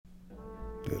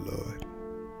Dear Lord,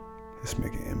 let's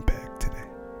make an impact today.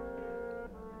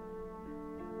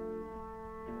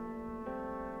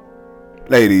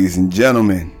 Ladies and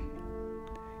gentlemen,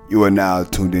 you are now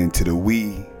tuned into the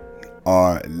We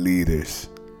Are Leaders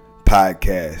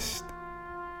podcast.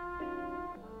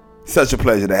 Such a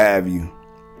pleasure to have you.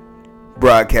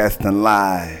 Broadcasting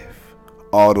live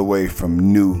all the way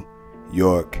from New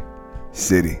York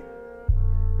City.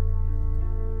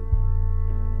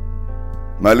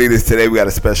 My leaders, today we got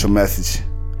a special message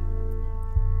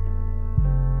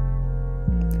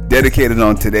dedicated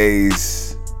on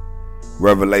today's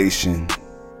revelation,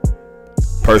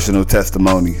 personal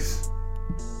testimonies.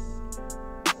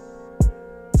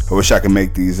 I wish I could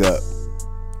make these up.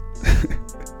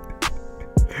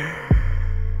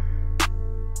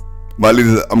 My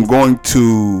leaders, I'm going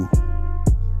to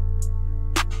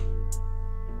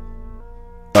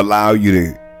allow you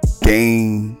to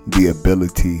gain the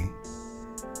ability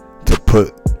to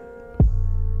put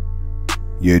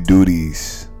your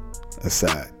duties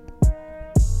aside.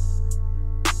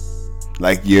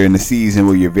 Like you're in a season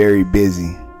where you're very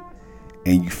busy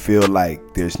and you feel like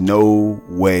there's no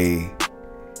way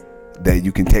that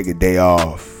you can take a day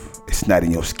off. It's not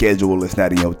in your schedule, it's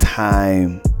not in your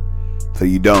time. So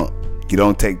you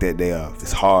don't take that day off.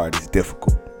 It's hard, it's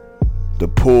difficult. The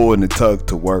pull and the tug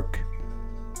to work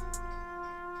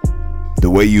the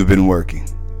way you've been working,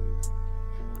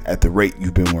 at the rate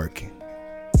you've been working,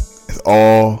 it's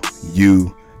all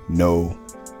you know.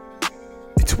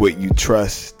 It's what you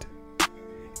trust.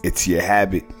 It's your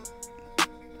habit.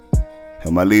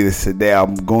 And my leaders, today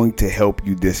I'm going to help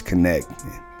you disconnect.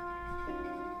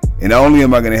 And not only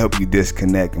am I going to help you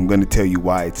disconnect, I'm going to tell you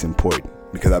why it's important.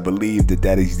 Because I believe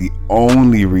that is the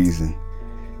only reason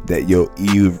that you'll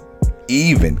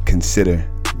even consider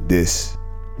this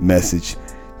message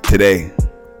today.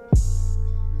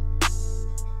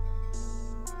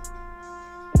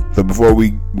 So before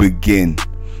we begin,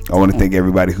 I want to thank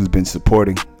everybody who's been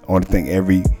supporting. I want to thank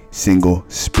every single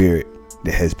spirit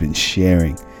that has been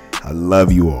sharing. I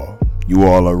love you all. You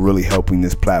all are really helping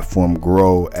this platform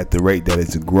grow at the rate that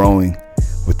it's growing,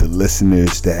 with the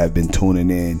listeners that have been tuning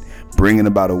in, bringing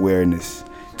about awareness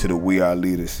to the We Are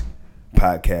Leaders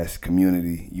podcast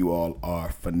community. You all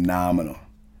are phenomenal.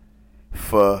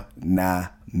 Phenomenal.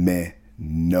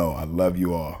 I love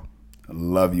you all. I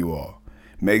love you all.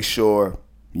 Make sure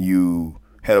you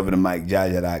head over to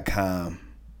MikeJaja.com.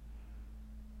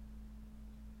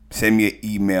 Send me an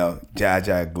email,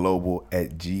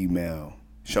 jajaglobal@gmail.com.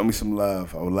 Show me some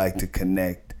love. I would like to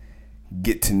connect,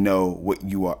 get to know what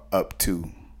you are up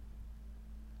to.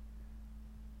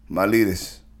 My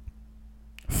leaders,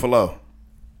 flow.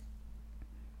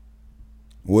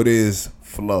 What is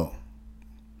flow?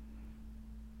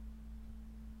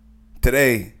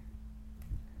 Today,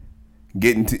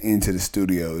 getting into the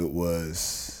studio, it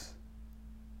was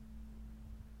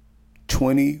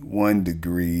 21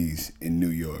 degrees in New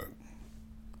York.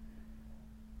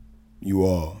 You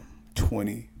all,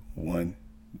 21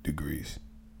 degrees.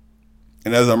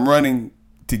 And as I'm running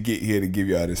to get here to give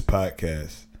y'all this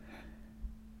podcast,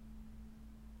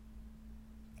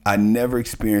 I never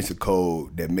experienced a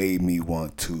cold that made me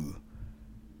want to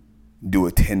do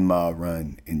a 10-mile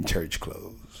run in church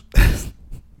clothes.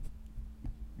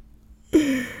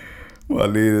 My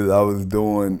leaders, I was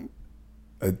doing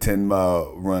a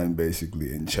 10-mile run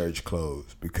basically in church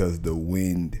clothes because the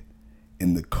wind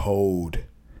and the cold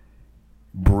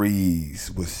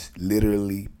breeze was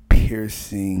literally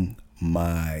piercing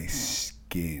my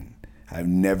skin. I've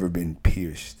never been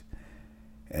pierced.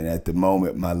 And at the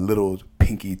moment, my little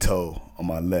pinky toe on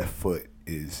my left foot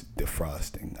is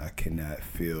defrosting. I cannot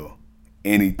feel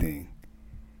anything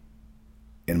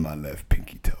in my left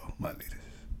pinky toe, my leaders.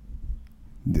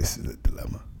 This is a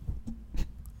dilemma.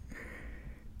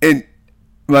 And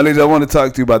my leaders, I want to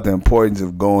talk to you about the importance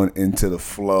of going into the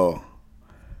flow.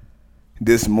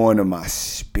 This morning, my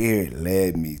spirit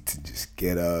led me to just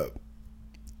get up,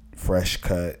 fresh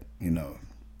cut, and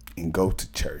go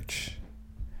to church.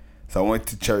 So I went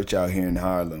to church out here in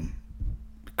Harlem,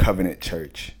 Covenant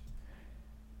Church.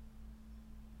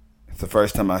 It's the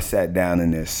first time I sat down in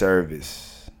their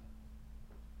service.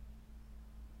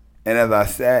 And as I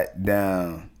sat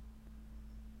down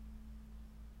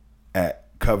at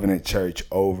Covenant Church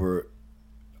over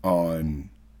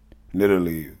on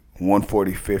literally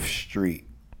 145th Street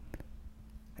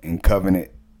in Covenant,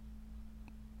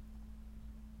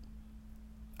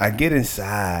 I get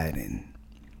inside and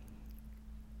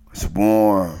it's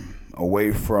warm,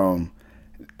 away from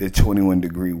the 21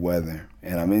 degree weather,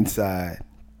 and I'm inside.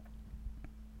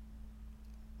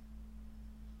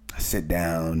 I sit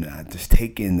down, I just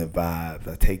take in the vibes,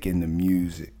 I take in the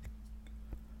music.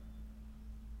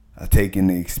 I've taken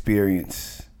the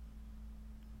experience.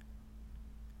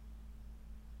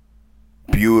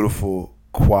 Beautiful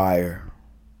choir.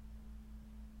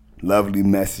 Lovely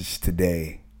message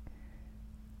today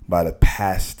by the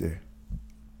pastor.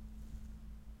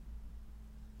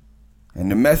 And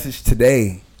the message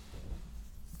today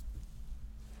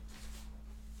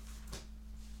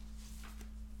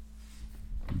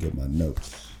get my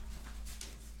notes.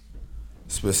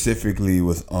 Specifically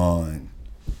was on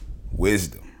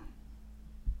wisdom.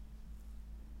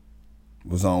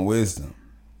 Was on wisdom.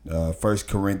 1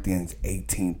 Corinthians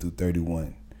 18 through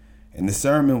 31. And the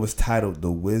sermon was titled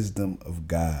The Wisdom of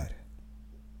God.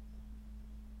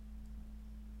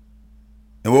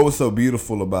 And what was so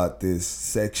beautiful about this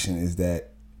section is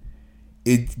that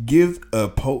it gives a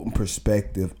potent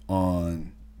perspective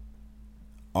on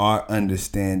our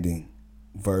understanding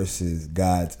versus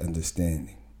God's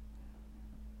understanding.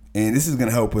 And this is going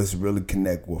to help us really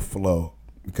connect with flow,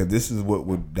 because this is what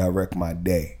would direct my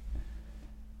day.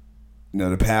 You know,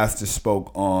 the pastor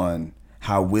spoke on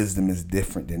how wisdom is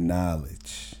different than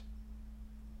knowledge.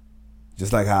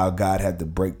 Just like how God had to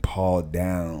break Paul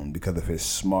down because of his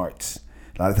smarts.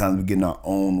 A lot of times we get in our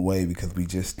own way because we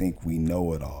just think we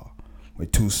know it all. We're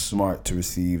too smart to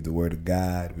receive the word of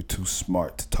God. We're too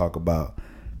smart to talk about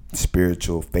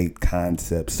spiritual faith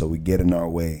concepts, so we get in our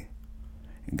way.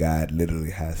 And God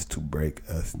literally has to break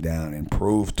us down and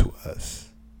prove to us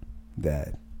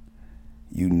that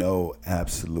you know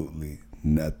absolutely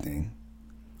nothing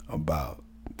about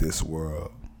this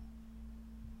world.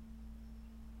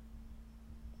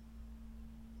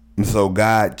 And so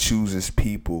God chooses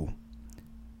people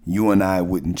you and I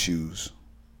wouldn't choose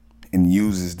and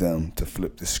uses them to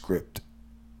flip the script.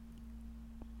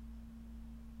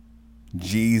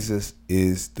 Jesus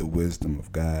is the wisdom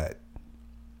of God.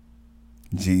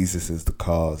 Jesus is the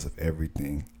cause of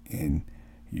everything in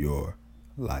your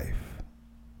life.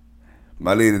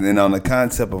 My leader, then on the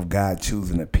concept of God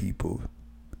choosing a people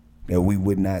that we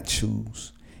would not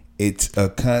choose, it's a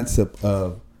concept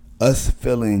of us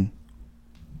feeling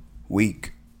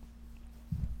weak,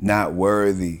 not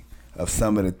worthy of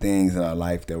some of the things in our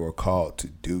life that we're called to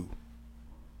do.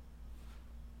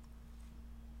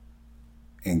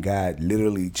 And God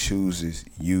literally chooses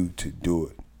you to do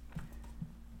it.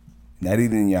 Not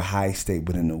even in your high state,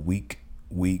 but in a weak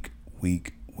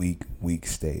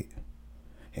state.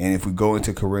 And if we go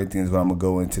into Corinthians, but I'm going to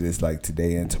go into this like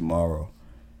today and tomorrow,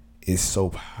 it's so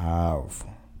powerful.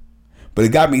 But it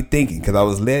got me thinking, because I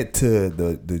was led to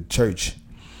the church,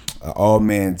 all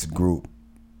men's group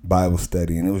Bible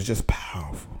study, and it was just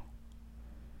powerful.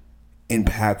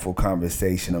 Impactful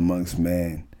conversation amongst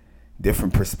men.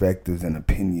 Different perspectives and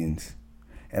opinions.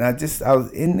 And I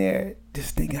was in there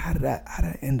just thinking, how did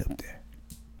I end up there?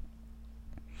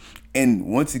 And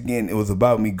once again, it was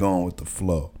about me going with the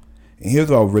flow. And here's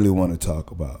what I really want to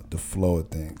talk about, the flow of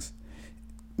things.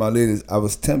 My leaders, I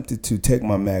was tempted to take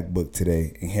my MacBook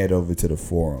today and head over to the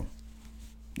Forum,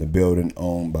 the building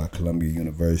owned by Columbia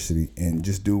University, and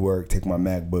just do work, take my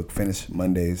MacBook, finish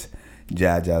Monday's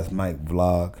Jaja's Mike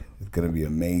vlog. It's going to be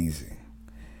amazing.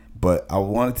 But I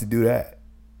wanted to do that.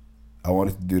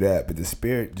 But the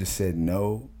Spirit just said,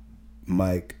 no,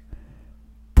 Mike,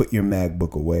 put your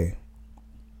MacBook away.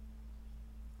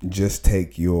 Just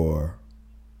take your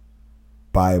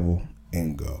Bible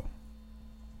and go.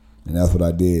 And that's what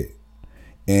I did.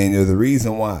 And there's a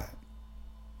reason why.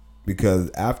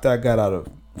 Because after I got out of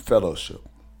fellowship,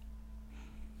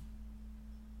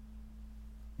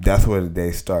 that's where the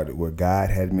day started, where God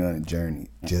had me on a journey,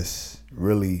 just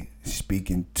really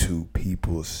speaking to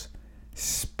people's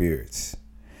spirits.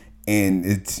 And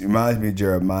it reminds me of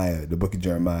Jeremiah, the book of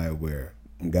Jeremiah, where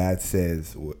God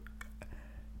says,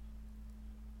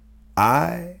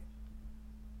 I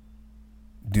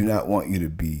do not want you to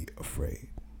be afraid.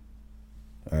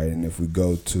 All right, and if we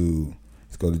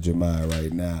let's go to Jeremiah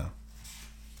right now.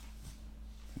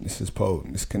 This is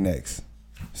potent. This connects.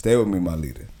 Stay with me, my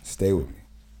leader. Stay with me.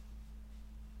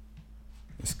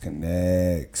 This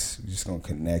connects. We're just going to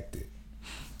connect it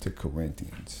to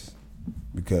Corinthians,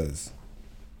 because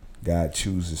God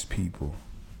chooses people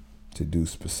to do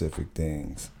specific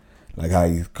things, like how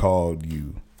He's called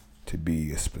you to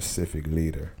be a specific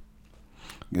leader.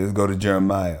 Let's go to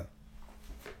Jeremiah.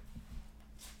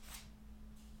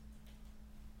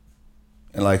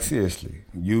 And like, seriously,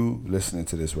 you listening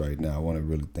to this right now, I want to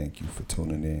really thank you for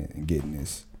tuning in and getting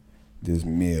this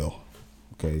meal,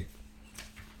 okay?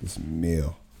 This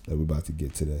meal that we're about to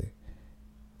get today.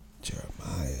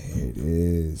 Jeremiah, here it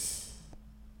is.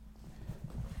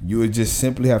 You would just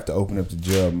simply have to open up to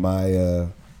Jeremiah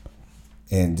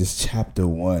and just chapter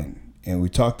 1. And we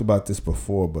talked about this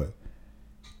before, but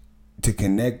to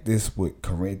connect this with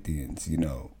Corinthians,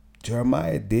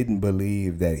 Jeremiah didn't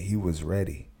believe that he was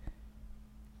ready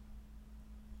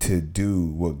to do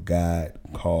what God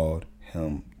called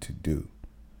him to do.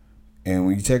 And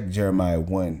when you check Jeremiah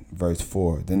 1, verse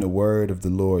 4, then the word of the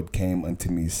Lord came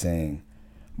unto me, saying,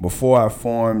 before I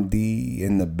formed thee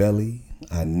in the belly,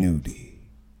 I knew thee.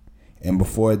 And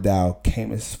before thou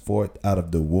camest forth out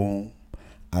of the womb,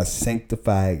 I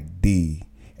sanctified thee,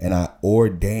 and I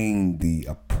ordained thee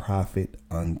a prophet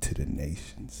unto the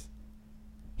nations.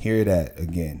 Hear that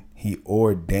again. He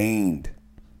ordained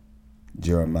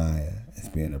Jeremiah as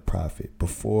being a prophet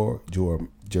before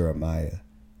Jeremiah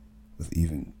was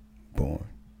even born.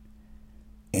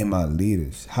 And my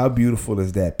leaders, how beautiful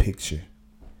is that picture?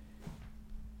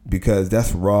 Because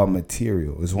that's raw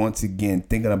material. It's once again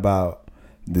thinking about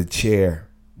the chair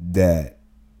that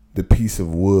the piece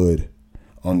of wood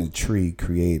on the tree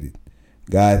created.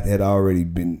 God had already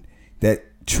been,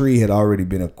 that tree had already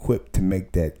been equipped to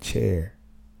make that chair,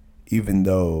 even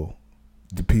though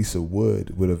the piece of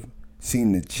wood would have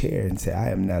seen the chair and said, I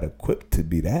am not equipped to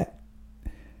be that.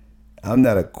 I'm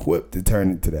not equipped to turn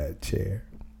into that chair.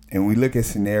 And we look at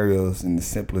scenarios in the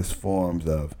simplest forms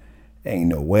of, there ain't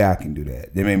no way I can do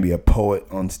that. There may be a poet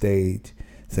on stage.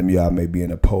 Some of y'all may be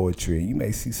in a poetry, and you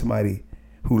may see somebody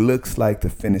who looks like the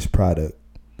finished product.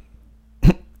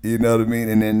 You know what I mean?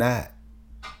 And they're not.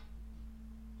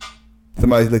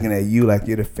 Somebody's looking at you like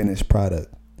you're the finished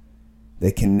product.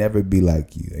 They can never be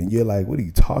like you. And you're like, what are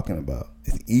you talking about?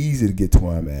 It's easy to get to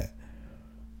where I'm at.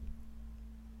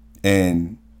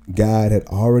 And God had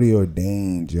already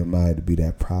ordained Jeremiah to be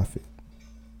that prophet.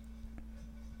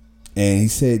 And he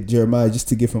said, Jeremiah, just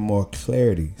to give him more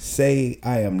clarity, say,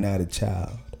 I am not a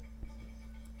child.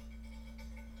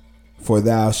 For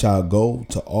thou shalt go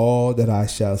to all that I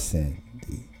shall send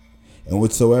thee. And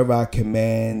whatsoever I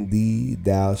command thee,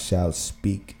 thou shalt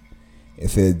speak. It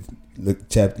said, look,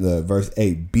 verse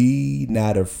 8, be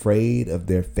not afraid of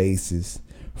their faces,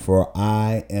 for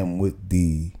I am with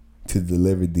thee to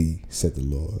deliver thee, said the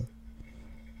Lord.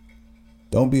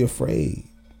 Don't be afraid.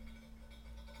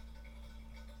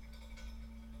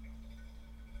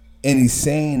 And he's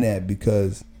saying that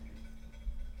because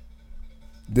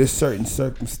there's certain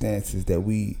circumstances that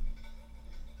we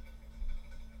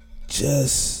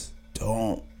just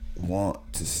don't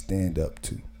want to stand up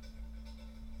to.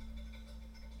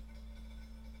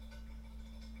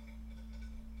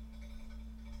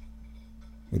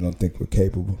 We don't think we're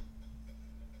capable.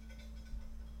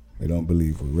 We don't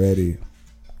believe we're ready.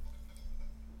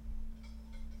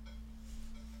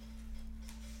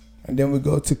 And then we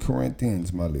go to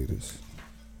Corinthians, my leaders.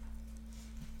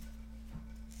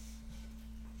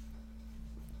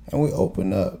 And we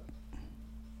open up.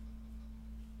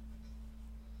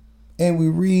 And we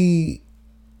read.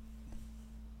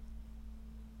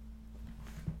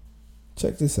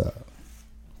 Check this out.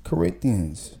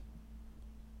 Corinthians.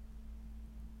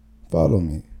 Follow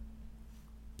me.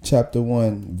 Chapter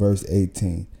 1, verse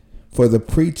 18. For the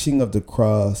preaching of the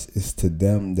cross is to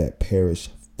them that perish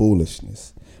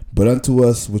foolishness, but unto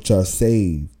us which are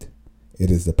saved, it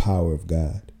is the power of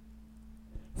God.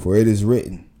 For it is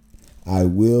written, I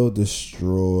will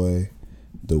destroy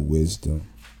the wisdom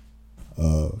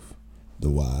of the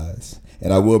wise,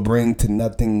 and I will bring to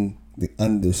nothing the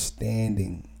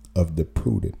understanding of the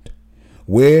prudent.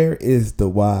 Where is the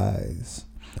wise?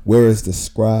 Where is the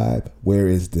scribe? Where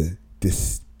is the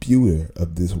disputer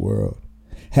of this world?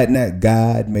 Had not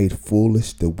God made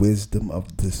foolish the wisdom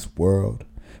of this world?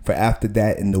 For after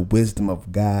that, in the wisdom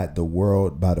of God, the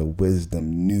world by the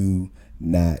wisdom knew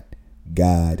not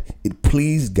God. It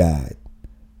pleased God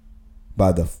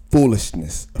by the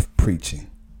foolishness of preaching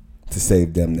to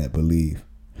save them that believe.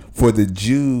 For the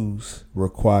Jews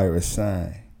require a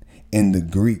sign, and the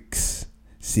Greeks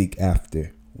seek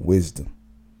after wisdom.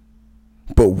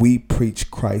 But we preach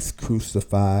Christ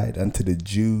crucified, unto the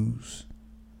Jews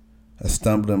a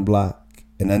stumbling block,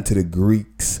 and unto the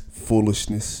Greeks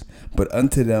foolishness, but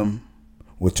unto them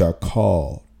which are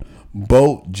called,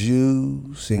 both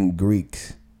Jews and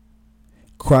Greeks,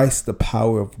 Christ the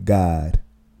power of God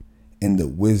and the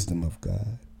wisdom of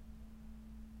God.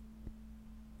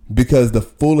 Because the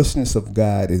foolishness of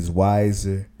God is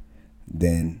wiser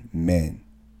than men,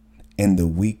 and the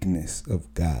weakness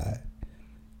of God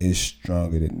is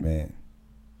stronger than man.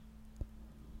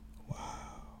 Wow.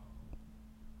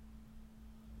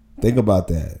 Think about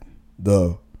that.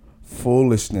 The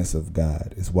foolishness of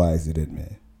God is wiser than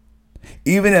man.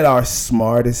 Even at our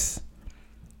smartest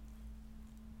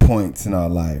points in our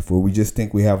life where we just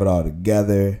think we have it all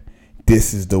together,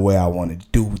 this is the way I want to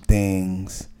do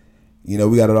things. You know,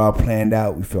 we got it all planned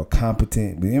out. We feel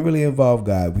competent. We didn't really involve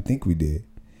God. We think we did.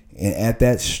 And at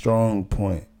that strong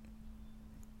point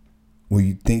where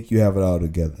you think you have it all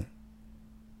together,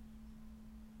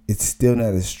 it's still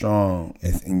not as strong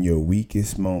as in your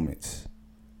weakest moments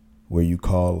where you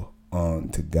call on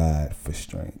to God for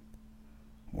strength.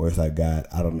 Where it's like, God,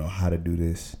 I don't know how to do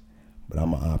this, but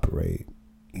I'm going to operate.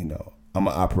 I'm going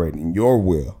to operate in your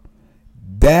will.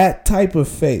 That type of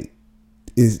faith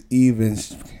is even,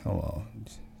 come on,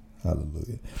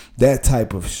 hallelujah. That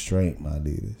type of strength, my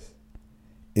leaders,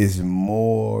 is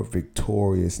more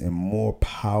victorious and more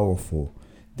powerful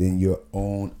than your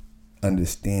own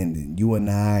understanding. You and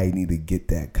I need to get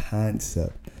that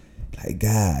concept. Like,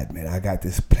 God, man, I got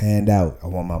this planned out. I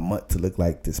want my month to look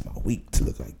like this, my week to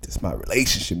look like this, my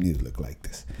relationship need to look like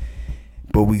this.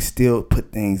 But we still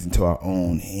put things into our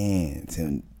own hands.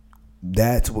 And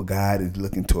that's what God is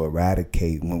looking to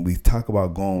eradicate. When we talk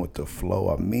about going with the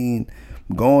flow, I mean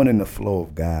going in the flow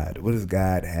of God. What does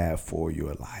God have for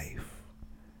your life?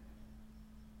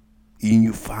 And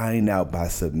you find out by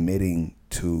submitting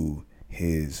to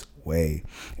his way.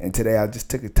 And today I just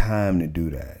took a time to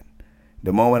do that.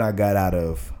 The moment I got out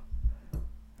of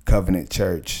Covenant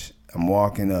Church, I'm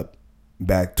walking up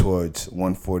back towards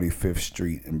 145th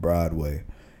Street and Broadway.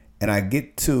 And I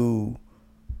get to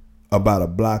about a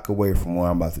block away from where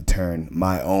I'm about to turn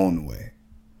my own way.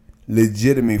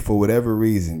 Legitimately, for whatever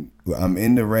reason, I'm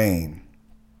in the rain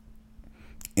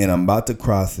and I'm about to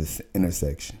cross this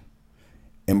intersection.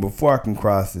 And before I can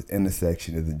cross this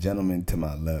intersection, there's a gentleman to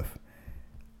my left,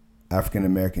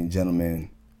 African-American gentleman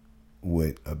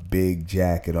with a big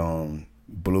jacket on,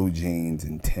 blue jeans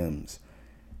and Timbs.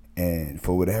 And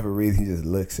for whatever reason, he just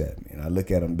looks at me. And I look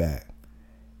at him back.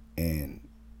 And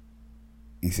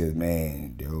he says,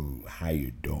 man, dude, how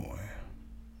you doing?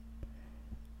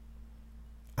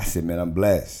 I said, man, I'm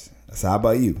blessed. I said, how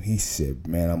about you? He said,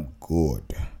 man, I'm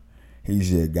good. He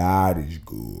said, God is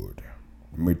good.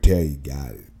 Let me tell you,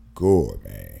 God is good,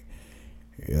 man.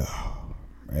 Yeah,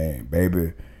 man,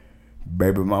 baby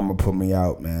mama put me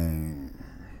out, man.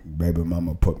 Baby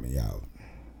mama put me out.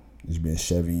 It's been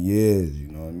 7 years, you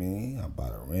know what I mean? I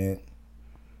bought a rent.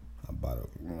 I bought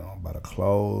a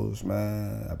clothes,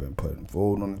 man. I've been putting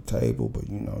food on the table, but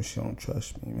she don't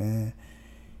trust me, man.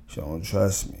 She don't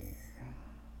trust me,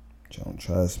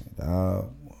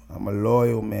 dog. I'm a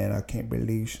loyal man. I can't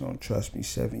believe she don't trust me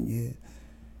 7 years.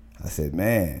 I said,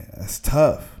 man, that's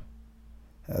tough.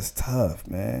 That's tough,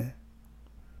 man.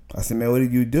 I said, man, what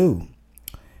did you do?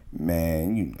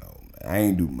 Man, I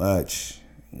ain't do much.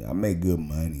 I make good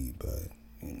money, but,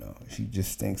 she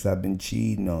just thinks I've been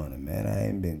cheating on her, man. I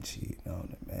ain't been cheating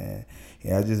on her, man.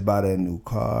 Yeah, I just bought a new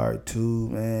car, too,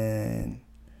 man.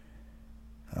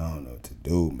 I don't know what to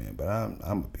do, man, but I'm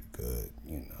going to be good,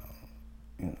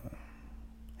 And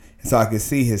so I could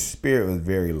see his spirit was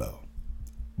very low.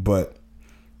 But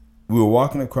we were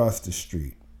walking across the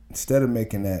street. Instead of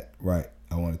making that right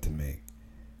I wanted to make,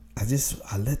 I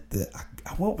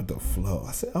went with the flow.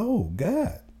 I said, oh,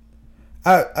 God.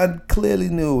 I clearly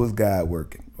knew it was God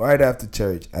working. Right after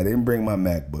church, I didn't bring my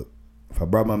MacBook. If I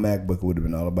brought my MacBook, it would have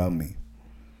been all about me.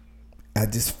 I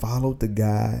just followed the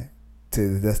guy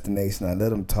to the destination. I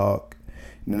let him talk.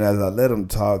 And then as I let him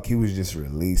talk, he was just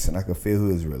releasing. I could feel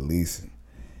he was releasing.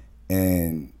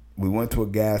 And we went to a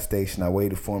gas station. I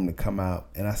waited for him to come out.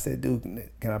 And I said, dude,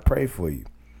 can I pray for you?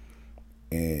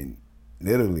 And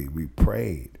literally, we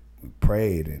prayed.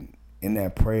 And in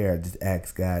that prayer, I just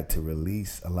asked God to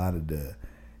release a lot of the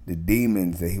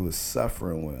demons that he was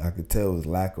suffering with. I could tell it was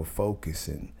lack of focus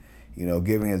and,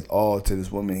 giving his all to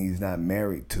this woman he's not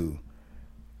married to.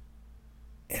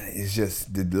 And it's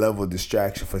just the level of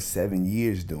distraction for 7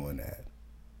 years doing that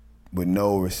with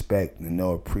no respect and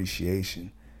no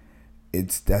appreciation.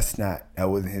 That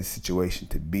wasn't his situation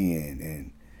to be in.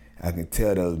 And I can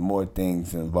tell there was more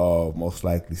things involved, most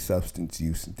likely substance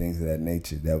use and things of that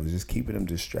nature that was just keeping him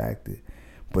distracted.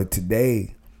 But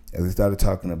today, as we started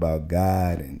talking about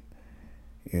God and,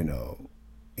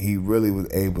 he really was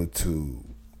able to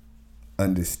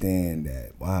understand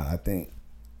that, wow, I think,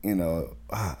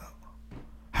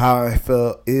 how I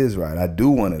felt is right. I do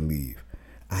want to leave.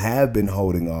 I have been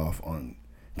holding off on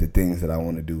the things that I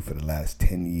want to do for the last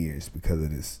 10 years because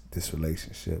of this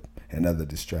relationship and other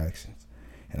distractions.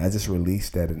 And I just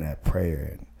released that in that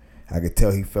prayer. And I could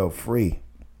tell he felt free.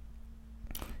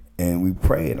 And we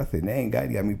prayed. And I said, dang, God,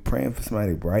 you got me praying for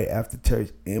somebody right after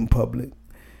church in public.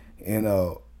 And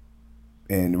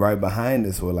right behind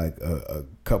us were like a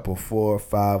couple, 4 or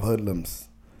 5 hoodlums.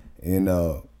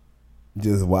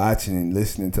 Just watching and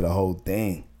listening to the whole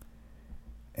thing.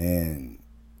 And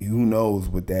who knows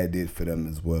what that did for them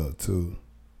as well, too.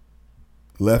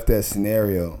 Left that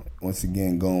scenario, once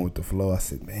again, going with the flow. I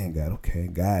said, man, God, okay,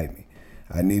 guide me.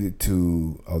 I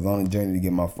was on a journey to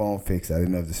get my phone fixed. I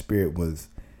didn't know if the Spirit was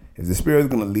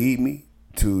going to lead me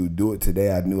to do it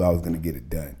today. I knew I was going to get it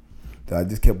done. So I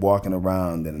just kept walking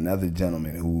around, and another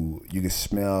gentleman who you could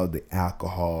smell the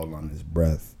alcohol on his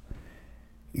breath.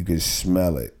 You could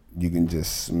smell it. You can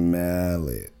just smell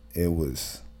it.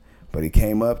 But he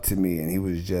came up to me, and he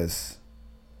was just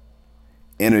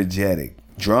energetic,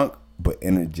 drunk, but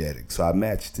energetic. So I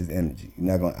matched his energy.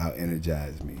 You're not going to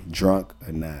out-energize me, drunk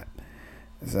or not.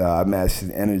 So I matched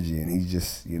his energy, and he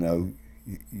just, you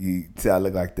see I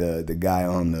look like the guy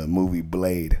on the movie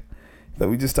Blade. So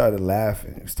we just started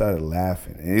laughing.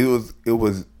 And it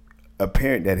was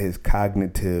apparent that his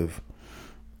cognitive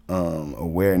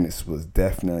awareness was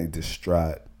definitely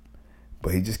distraught.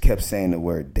 But he just kept saying the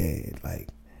word dead. Like,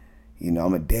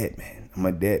 I'm a dead man. I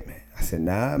said,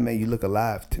 nah, man, you look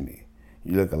alive to me.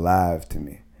 And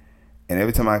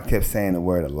every time I kept saying the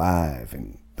word alive,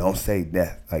 and don't say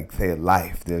death, like say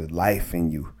life. There's life in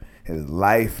you. He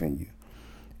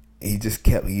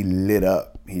lit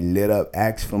up,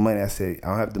 asked for money. I said, I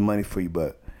don't have the money for you,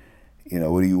 but,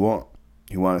 what do you want?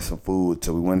 He wanted some food,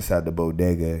 so we went inside the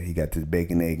bodega. He got this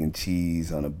bacon, egg, and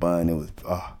cheese on a bun.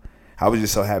 I was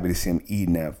just so happy to see him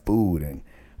eating that food, and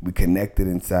we connected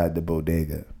inside the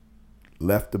bodega,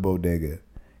 left the bodega,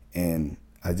 and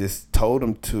I just told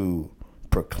him to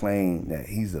proclaim that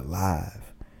he's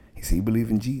alive. He said, you believe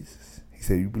in Jesus? He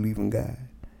said, you believe in God?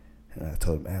 And I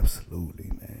told him, absolutely,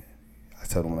 man. I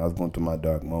told him when I was going through my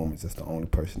dark moments, that's the only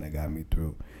person that got me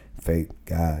through. Faith,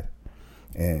 God.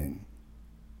 And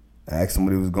I asked him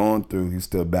what he was going through. He was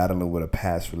still battling with a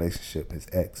past relationship, his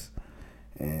ex.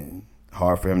 And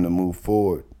hard for him to move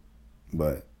forward.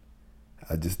 But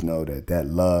I just know that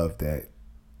love that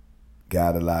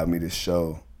God allowed me to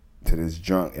show to this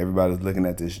drunk. Everybody was looking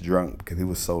at this drunk because he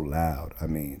was so loud. I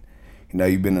mean,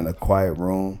 you've been in a quiet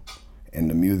room and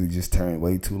the music just turned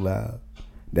way too loud.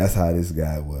 That's how this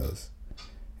guy was.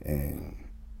 And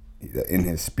in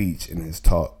his speech, in his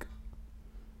talk.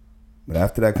 But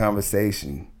after that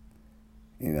conversation,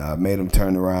 I made him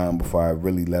turn around before I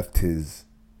really left his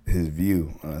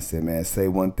view. And I said, man, say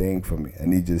one thing for me. I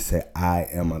need you to say, I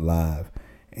am alive.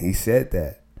 And he said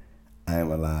that, I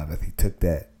am alive. As he took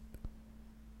that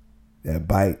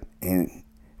bite. And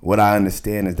what I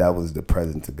understand is that was the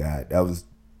presence of God. That was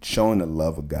showing the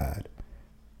love of God.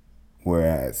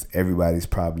 Whereas everybody's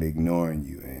probably ignoring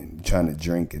you and trying to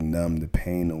drink and numb the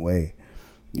pain away.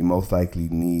 You most likely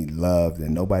need love that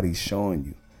nobody's showing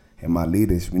you. And my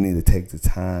leaders, we need to take the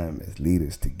time as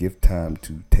leaders to give time,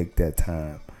 to take that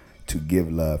time to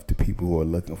give love to people who are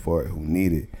looking for it, who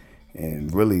need it.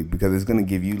 And really, because it's going to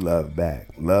give you love back.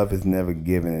 Love is never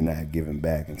given and not given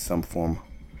back in some form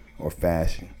or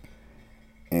fashion.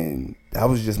 And that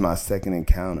was just my second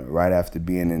encounter right after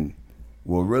being in,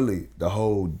 well, really, the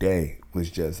whole day was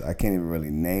just, I can't even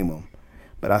really name them.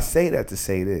 But I say that to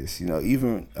say this,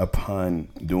 even upon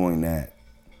doing that,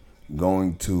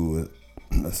 going to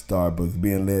a Starbucks,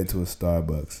 being led to a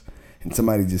Starbucks, and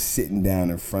somebody just sitting down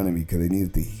in front of me because they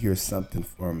needed to hear something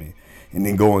from me, and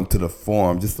then going to the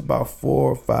forum, just about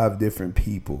 4 or 5 different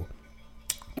people,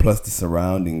 plus the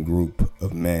surrounding group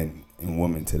of men and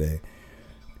women today,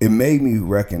 it made me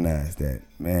recognize that,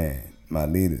 man, my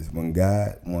leaders, when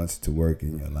God wants to work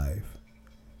in your life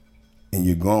and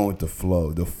you're going with the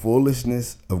flow, the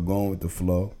foolishness of going with the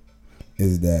flow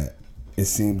is that it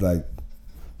seems like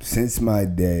since my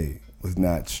day was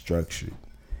not structured,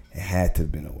 it had to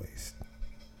have been a waste.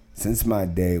 Since my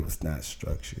day was not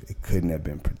structured, it couldn't have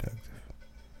been productive.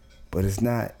 But it's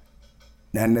not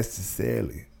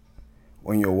necessarily.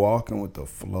 When you're walking with the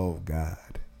flow of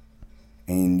God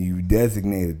and you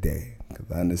designate a day, because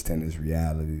I understand there's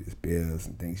reality, there's bills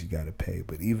and things you got to pay.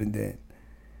 But even then,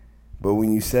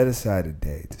 when you set aside a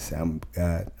day to say,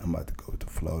 God, I'm about to go with the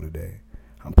flow today.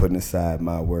 I'm putting aside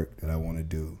my work that I want to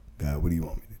do. God, what do you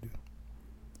want me to do?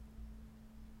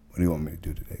 What do you want me to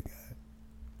do today, God?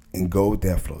 And go with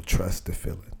that flow. Trust the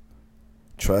feeling.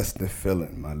 Trust the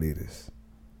feeling, my leaders.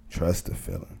 Trust the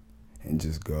feeling. And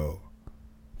just go.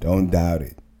 Don't doubt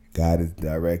it. God is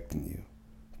directing you.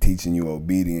 Teaching you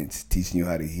obedience, teaching you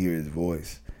how to hear his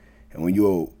voice. And when you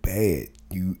obey it,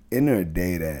 you enter a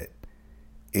day that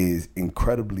is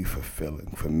incredibly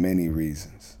fulfilling for many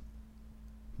reasons.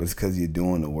 But it's because you're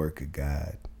doing the work of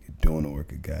God. You're doing the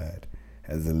work of God.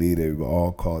 As a leader, we're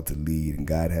all called to lead, and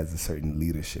God has a certain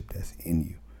leadership that's in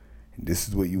you. And this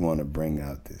is what you want to bring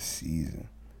out this season.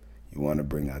 You want to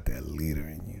bring out that leader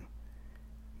in you.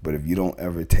 But if you don't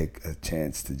ever take a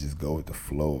chance to just go with the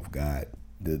flow of God,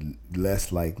 the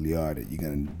less likely are that you're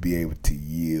going to be able to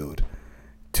yield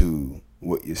to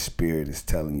what your spirit is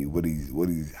telling you,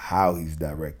 how he's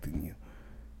directing you.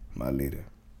 my leader.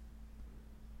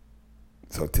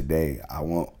 So today, I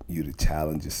want you to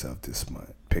challenge yourself this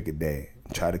month. Pick a day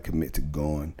and try to commit to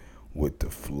going with the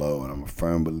flow. And I'm a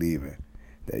firm believer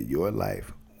that your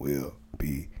life will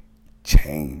be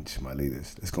changed, my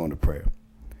leaders. Let's go into prayer.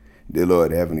 Dear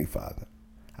Lord, Heavenly Father,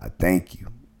 I thank you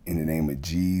in the name of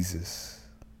Jesus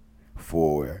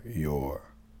for your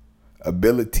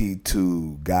ability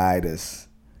to guide us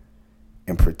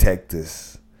and protect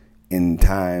us in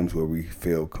times where we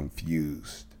feel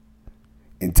confused,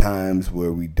 in times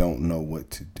where we don't know what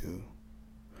to do,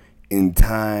 in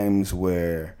times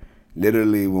where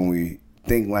literally when we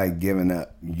think like giving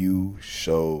up, you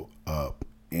show up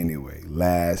anyway,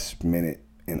 last minute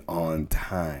and on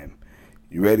time.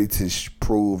 You're ready to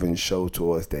prove and show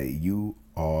to us that you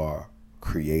are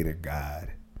Creator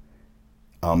God,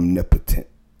 omnipotent.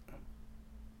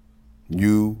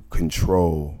 You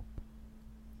control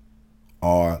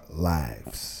our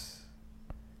lives.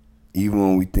 Even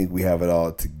when we think we have it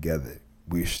all together,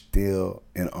 we're still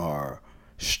in our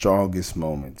strongest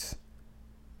moments,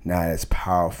 not as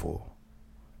powerful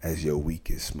as your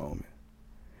weakest moment.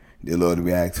 Dear Lord,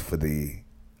 we ask for the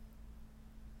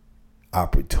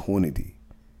opportunity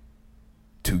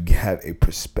to have a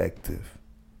perspective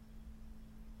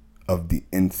of the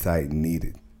insight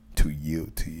needed to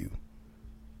yield to you.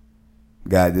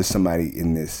 God, there's somebody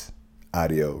in this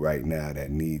audio right now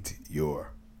that needs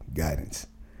your guidance.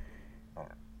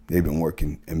 They've been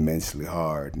working immensely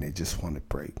hard and they just want a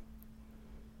break.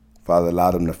 Father,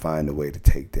 allow them to find a way to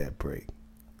take that break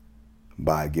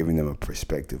by giving them a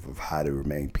perspective of how to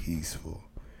remain peaceful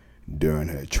during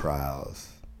her trials,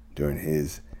 during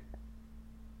his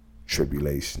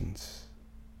tribulations.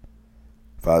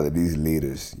 Father, these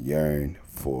leaders yearn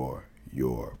for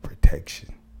your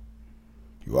protection.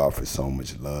 You offer so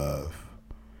much love.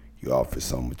 You offer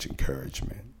so much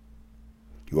encouragement.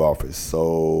 You offer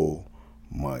so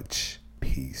much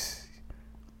peace.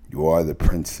 You are the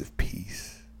Prince of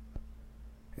Peace.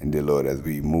 And dear Lord, as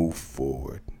we move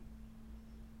forward,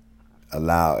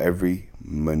 allow every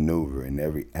maneuver and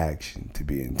every action to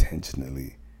be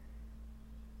intentionally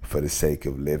for the sake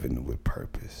of living with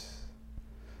purpose.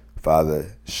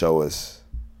 Father, show us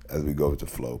as we go with the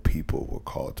flow, people we're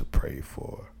called to pray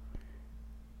for.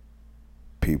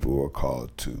 People we're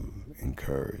called to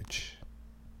encourage.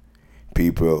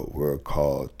 People we're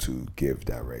called to give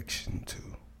direction to.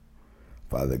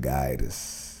 Father, guide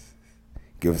us.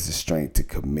 Give us the strength to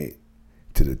commit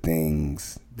to the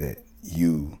things that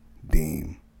you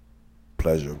deem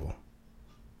pleasurable.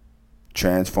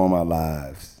 Transform our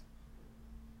lives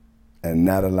and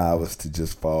not allow us to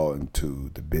just fall into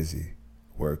the busy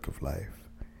work of life.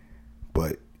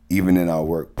 But even in our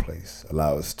workplace,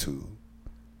 allow us to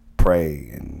pray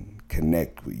and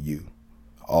connect with you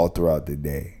all throughout the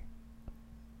day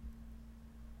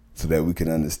so that we can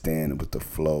understand what the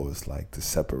flow is like, the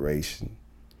separation.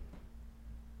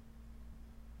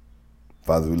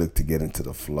 Father, we look to get into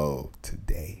the flow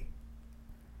today.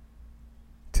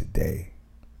 Today.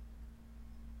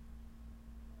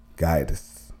 Guide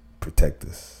us, protect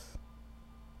us.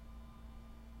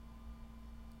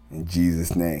 In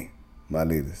Jesus' name, my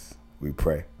leaders, we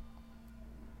pray.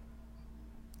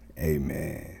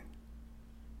 Amen.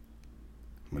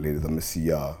 My leaders, I'm going to see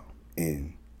y'all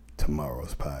in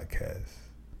tomorrow's podcast.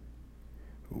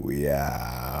 We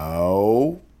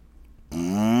out.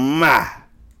 Mwah.